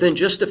 Within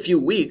just a few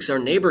weeks, our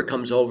neighbor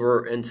comes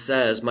over and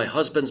says, my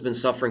husband's been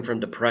suffering from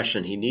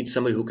depression. He needs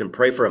somebody who can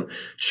pray for him.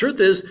 Truth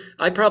is,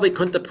 I probably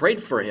couldn't have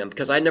prayed for him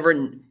because I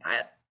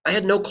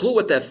had no clue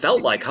what that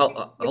felt like,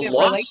 how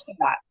lost.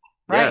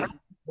 Right.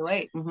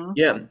 Yeah.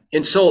 Yeah.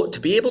 And so to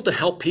be able to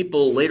help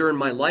people later in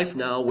my life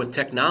now with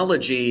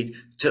technology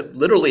to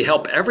literally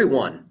help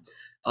everyone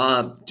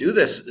do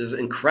this is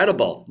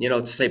incredible, you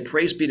know, to say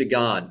praise be to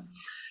God.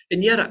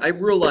 And yet I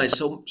realize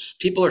so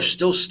people are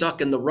still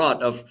stuck in the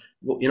rut of,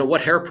 you know,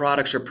 what hair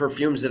products or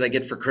perfumes did I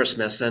get for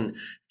Christmas, and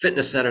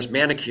fitness centers,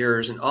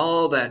 manicures, and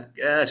all that,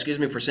 excuse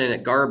me for saying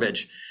it,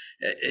 garbage.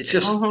 It's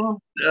just,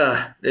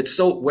 it's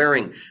so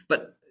wearing.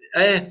 But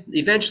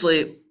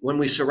eventually when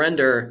we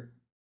surrender,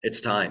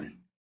 it's time.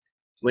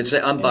 We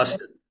say, I'm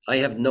busted. I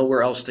have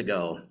nowhere else to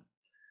go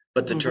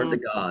but to turn to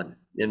God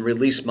and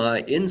release my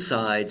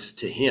insides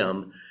to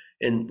him.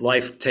 And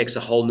life takes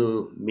a whole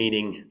new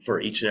meaning for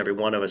each and every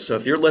one of us. So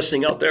if you're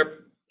listening out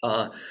there,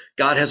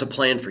 God has a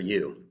plan for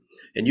you.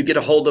 And you get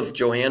a hold of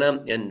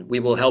Johanna and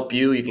we will help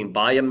you. You can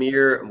buy a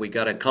mirror. We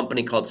got a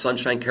company called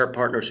Sunshine Care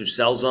Partners who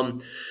sells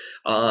them.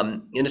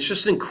 And it's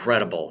just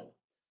incredible.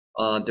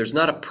 There's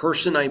not a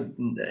person I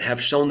have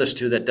shown this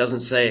to that doesn't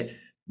say,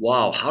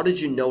 wow, how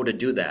did you know to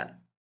do that?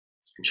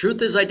 The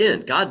truth is I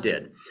didn't. God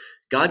did.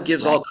 God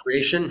gives all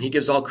creation. He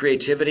gives all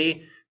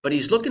creativity, but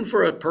he's looking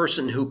for a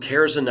person who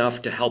cares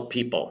enough to help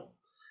people,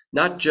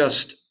 not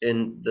just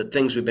in the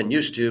things we've been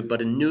used to,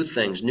 but in new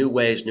things, new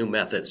ways, new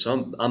methods.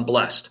 So I'm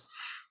blessed.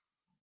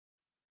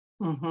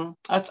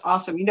 That's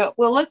awesome. You know,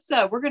 well,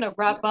 we're going to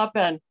wrap up.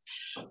 And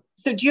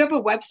so do you have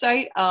a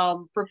website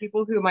for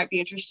people who might be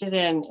interested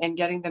in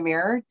getting the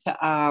mirror?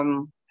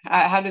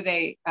 How do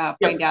they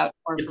find out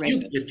more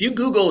information? If you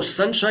Google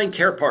Sunshine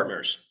Care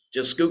Partners,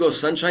 just Google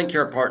Sunshine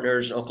Care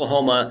Partners,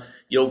 Oklahoma,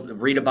 you'll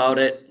read about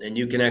it and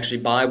you can actually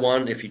buy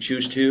one if you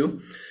choose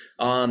to.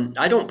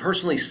 I don't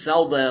personally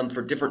sell them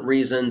for different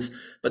reasons,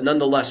 but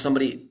nonetheless,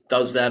 somebody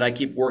does that. I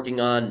keep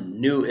working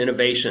on new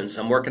innovations.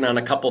 I'm working on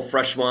a couple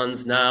fresh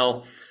ones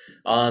now.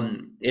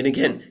 And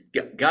again,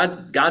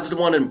 God's the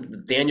one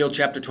in Daniel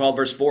chapter 12,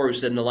 verse 4, who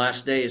said in the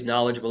last days,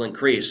 knowledge will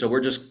increase. So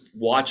we're just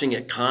watching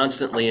it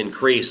constantly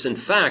increase. In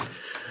fact,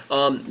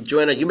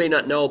 Joanna, you may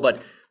not know,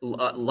 but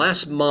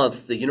last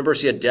month, the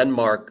University of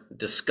Denmark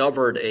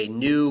discovered a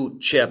new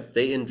chip.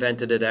 They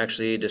invented it,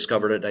 actually,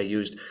 discovered it, I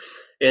used.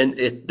 And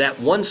that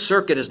one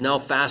circuit is now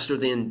faster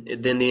than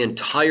the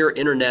entire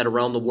internet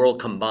around the world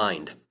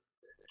combined.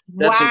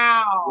 That's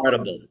Wow.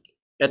 incredible.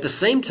 At the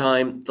same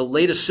time, the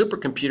latest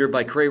supercomputer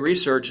by Cray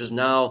Research is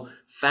now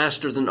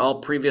faster than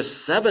all previous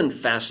 7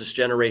 fastest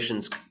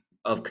generations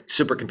of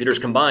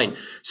supercomputers combined.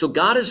 So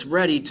God is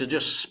ready to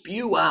just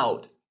spew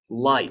out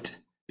light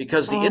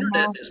because the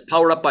internet is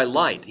powered up by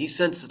light. He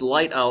sends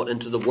light out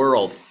into the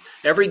world.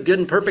 Every good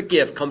and perfect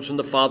gift comes from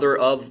the Father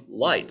of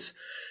lights.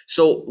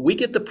 So we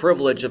get the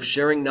privilege of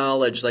sharing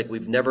knowledge like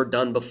we've never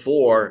done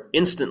before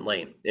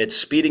instantly. It's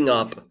speeding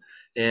up,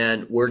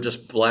 and we're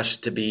just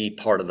blessed to be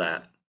part of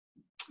that.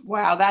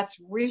 Wow, that's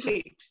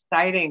really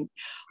exciting.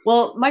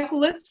 Well, Michael,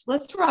 let's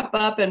wrap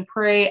up and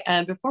pray.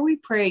 And before we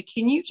pray,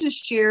 can you just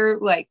share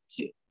like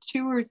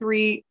two or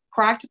three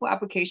practical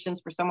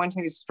applications for someone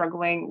who's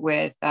struggling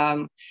with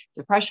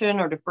depression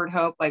or deferred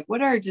hope? Like,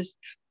 what are just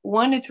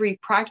 1 to 3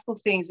 practical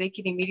things they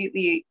can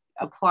immediately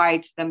apply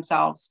to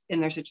themselves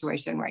in their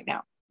situation right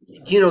now?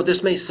 You know,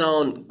 this may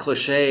sound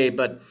cliche,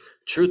 but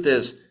truth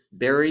is,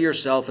 bury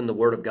yourself in the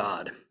Word of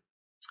God.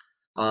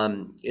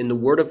 In the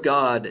Word of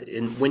God,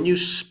 when you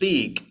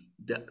speak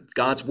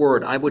God's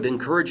Word, I would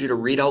encourage you to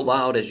read out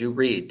loud as you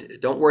read.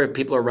 Don't worry if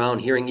people are around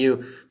hearing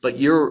you, but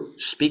you're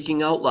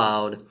speaking out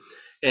loud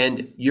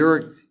and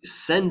you're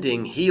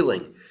sending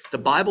healing. The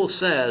Bible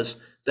says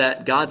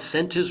that God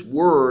sent His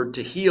Word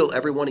to heal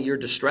every one of your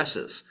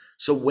distresses.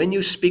 So when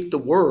you speak the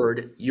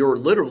Word, you're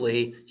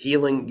literally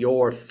healing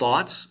your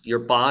thoughts, your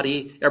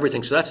body,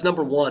 everything. So that's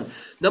number one.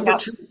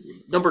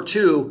 Number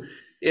two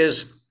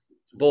is,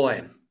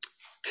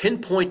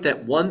 pinpoint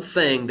that one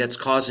thing that's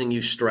causing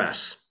you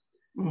stress.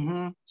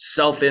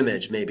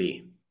 Self-image,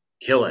 maybe,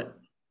 kill it.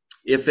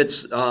 If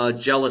it's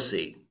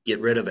jealousy,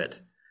 get rid of it.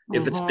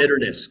 If it's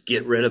bitterness,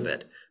 get rid of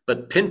it.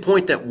 But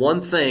pinpoint that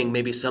one thing,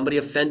 maybe somebody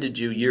offended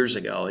you years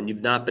ago and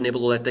you've not been able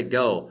to let that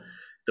go.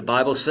 The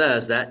Bible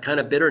says that kind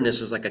of bitterness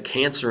is like a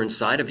cancer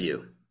inside of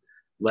you.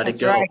 Let it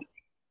go. Right.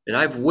 And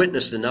I've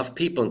witnessed enough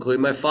people,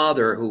 including my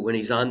father, who when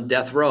he's on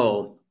death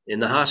row in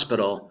the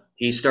hospital,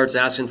 he starts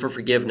asking for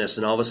forgiveness,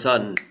 and all of a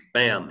sudden,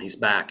 bam, he's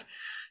back.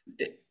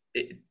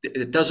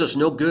 It does us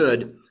no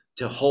good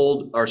to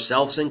hold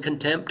ourselves in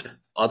contempt,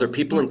 other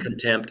people in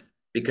contempt,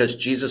 because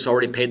Jesus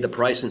already paid the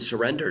price and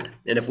surrendered.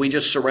 And if we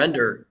just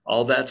surrender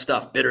all that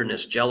stuff,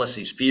 bitterness,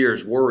 jealousies,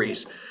 fears,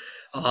 worries,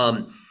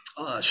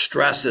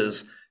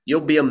 stresses,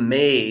 you'll be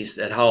amazed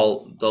at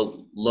how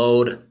the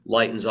load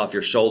lightens off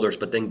your shoulders.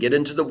 But then get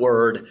into the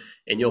Word,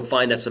 and you'll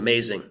find that's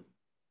amazing.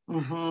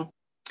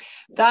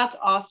 That's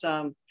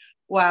awesome.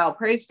 Wow,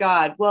 praise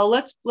God. Well,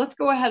 let's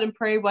go ahead and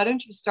pray. Why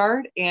don't you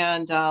start,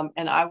 and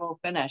I will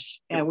finish.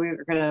 And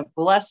we're going to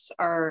bless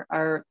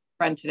our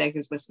friend today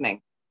who's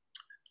listening.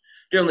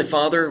 Dear Heavenly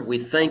Father, we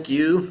thank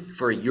you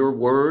for your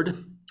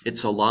Word.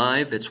 It's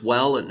alive, it's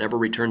well, it never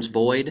returns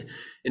void,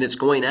 and it's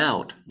going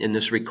out in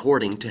this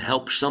recording to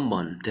help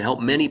someone, to help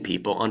many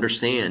people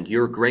understand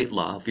your great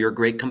love, your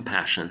great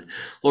compassion.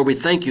 Lord, we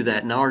thank you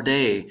that in our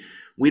day,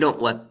 we don't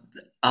let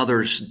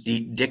others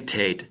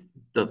dictate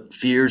the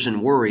fears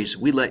and worries.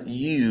 We let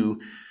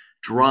you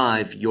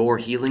drive your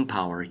healing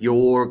power,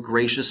 your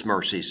gracious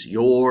mercies,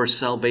 your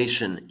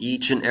salvation.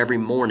 Each and every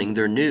morning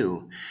they're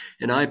new.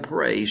 And I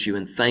praise you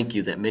and thank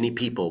you that many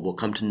people will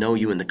come to know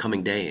you in the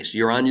coming days.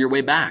 You're on your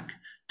way back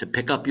to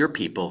pick up your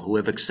people who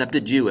have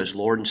accepted you as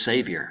Lord and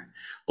Savior.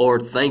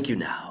 Lord, thank you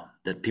now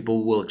that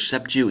people will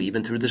accept you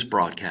even through this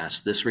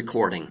broadcast, this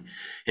recording,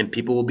 and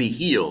people will be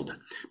healed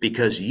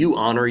because you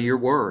honor your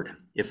word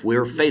if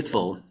we're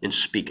faithful and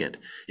speak it.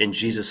 In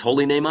Jesus'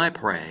 holy name I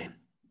pray.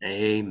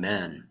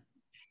 Amen.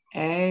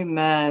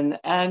 Amen.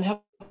 And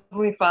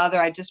Heavenly Father,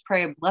 I just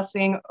pray a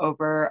blessing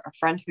over a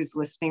friend who's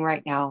listening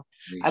right now.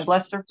 I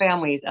bless their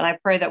families, and I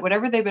pray that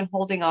whatever they've been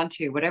holding on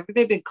to, whatever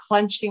they've been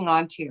clenching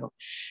onto,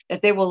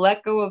 that they will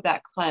let go of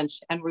that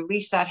clench and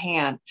release that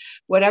hand,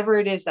 whatever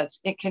it is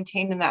that's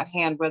contained in that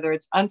hand, whether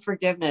it's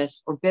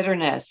unforgiveness or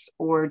bitterness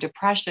or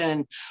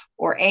depression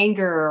or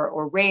anger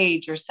or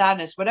rage or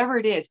sadness, whatever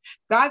it is,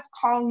 God's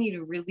calling you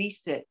to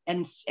release it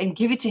and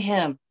give it to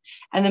Him.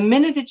 And the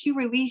minute that you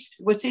release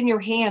what's in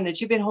your hand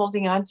that you've been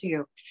holding on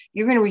to,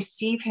 you're going to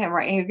receive Him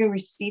right now. You're going to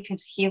receive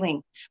His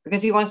healing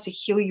because He wants to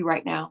heal you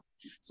right now.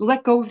 So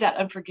let go of that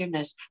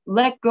unforgiveness.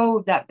 Let go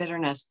of that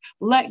bitterness.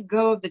 Let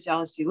go of the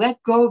jealousy. Let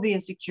go of the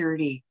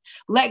insecurity.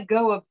 Let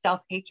go of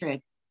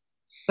self-hatred,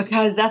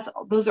 because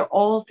those are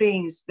all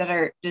things that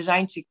are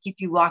designed to keep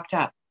you locked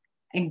up.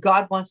 And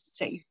God wants to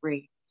set you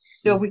free.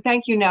 So we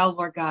thank you now,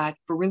 Lord God,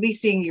 for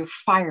releasing your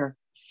fire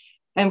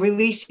and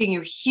releasing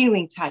your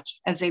healing touch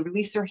as they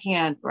release their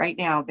hand right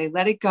now. They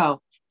let it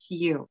go to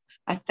you.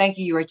 I thank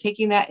you. You are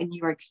taking that and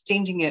you are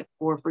exchanging it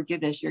for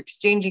forgiveness. You're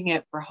exchanging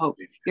it for hope.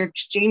 You're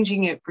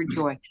exchanging it for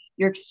joy.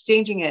 You're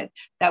exchanging it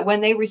that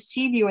when they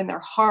receive you in their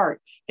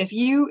heart, if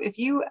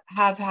you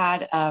have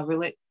had a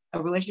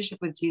relationship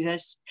with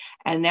Jesus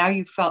and now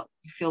you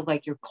feel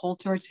like you're cold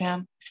towards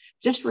him,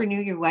 just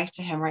renew your life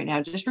to him right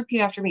now. Just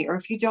repeat after me. Or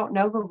if you don't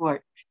know the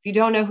Lord, if you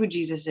don't know who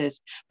Jesus is,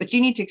 but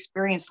you need to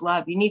experience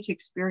love, you need to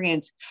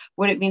experience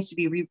what it means to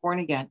be reborn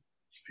again.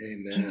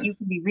 Amen. You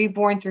can be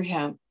reborn through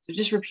him. So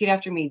just repeat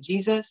after me.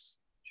 Jesus,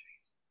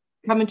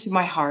 come into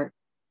my heart.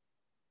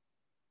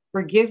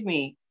 Forgive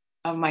me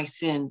of my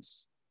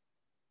sins.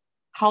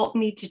 Help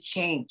me to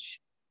change.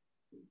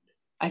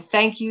 I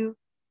thank you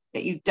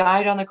that you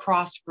died on the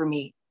cross for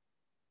me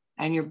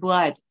and your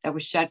blood that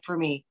was shed for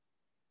me.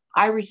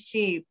 I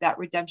receive that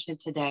redemption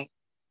today.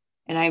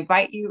 And I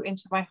invite you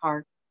into my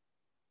heart.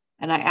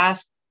 And I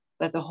ask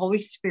that the Holy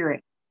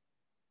Spirit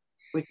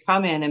would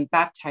come in and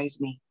baptize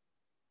me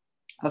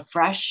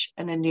afresh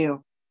and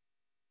anew.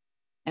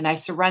 And I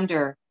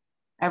surrender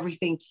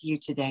everything to you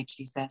today,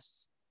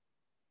 Jesus.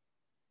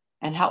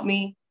 And help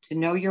me to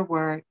know your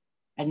word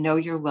and know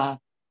your love.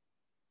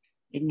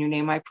 In your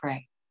name I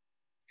pray.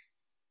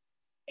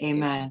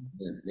 Amen.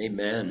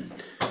 Amen.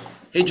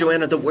 Hey,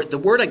 Joanna, the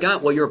word I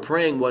got while you were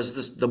praying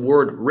was the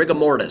word rigor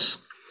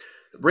mortis.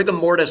 Rigor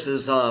mortis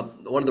is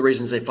one of the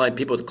reasons they find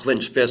people with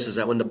clenched fists is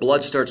that when the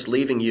blood starts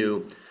leaving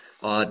you,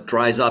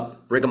 dries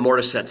up, rigor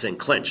mortis sets in,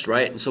 clenched,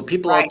 right? And so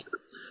people out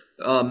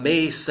there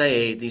may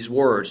say these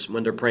words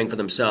when they're praying for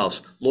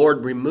themselves.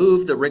 Lord,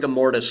 remove the rigor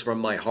mortis from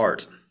my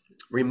heart.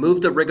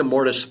 Remove the rigor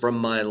mortis from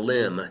my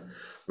limb.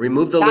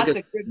 Remove the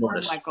rigor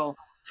mortis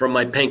from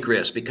my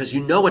pancreas, because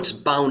you know it's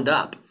bound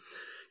up.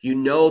 You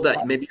know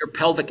that maybe your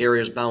pelvic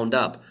area is bound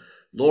up.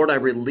 Lord, I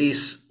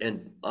release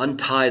and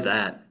untie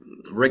that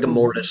rigor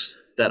mortis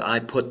that I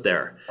put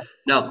there.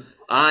 Now,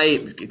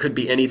 it could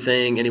be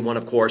anyone,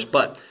 of course,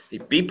 but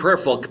be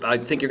prayerful. I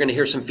think you're going to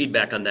hear some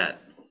feedback on that.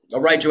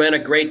 All right, Joanna,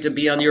 great to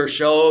be on your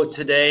show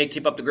today.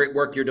 Keep up the great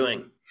work you're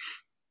doing.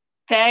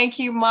 Thank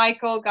you,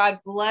 Michael. God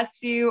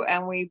bless you.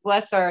 And we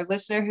bless our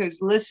listener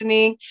who's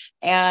listening.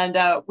 And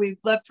we'd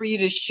love for you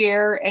to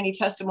share any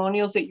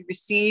testimonials that you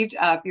received.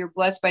 If you're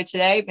blessed by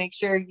today, make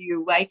sure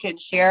you like and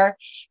share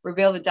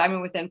Reveal the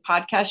Diamond Within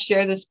podcast.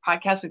 Share this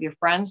podcast with your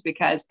friends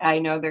because I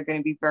know they're going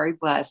to be very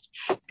blessed.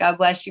 God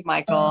bless you,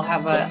 Michael.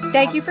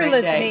 Thank you for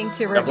listening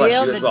to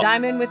Reveal the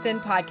Diamond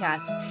Within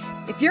podcast.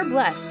 If you're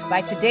blessed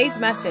by today's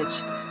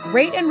message,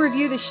 rate and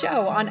review the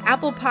show on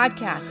Apple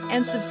Podcasts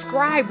and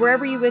subscribe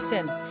wherever you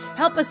listen.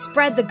 Help us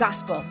spread the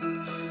gospel.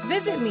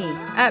 Visit me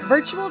at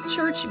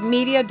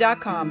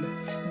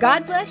virtualchurchmedia.com.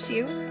 God bless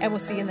you, and we'll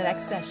see you in the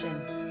next session.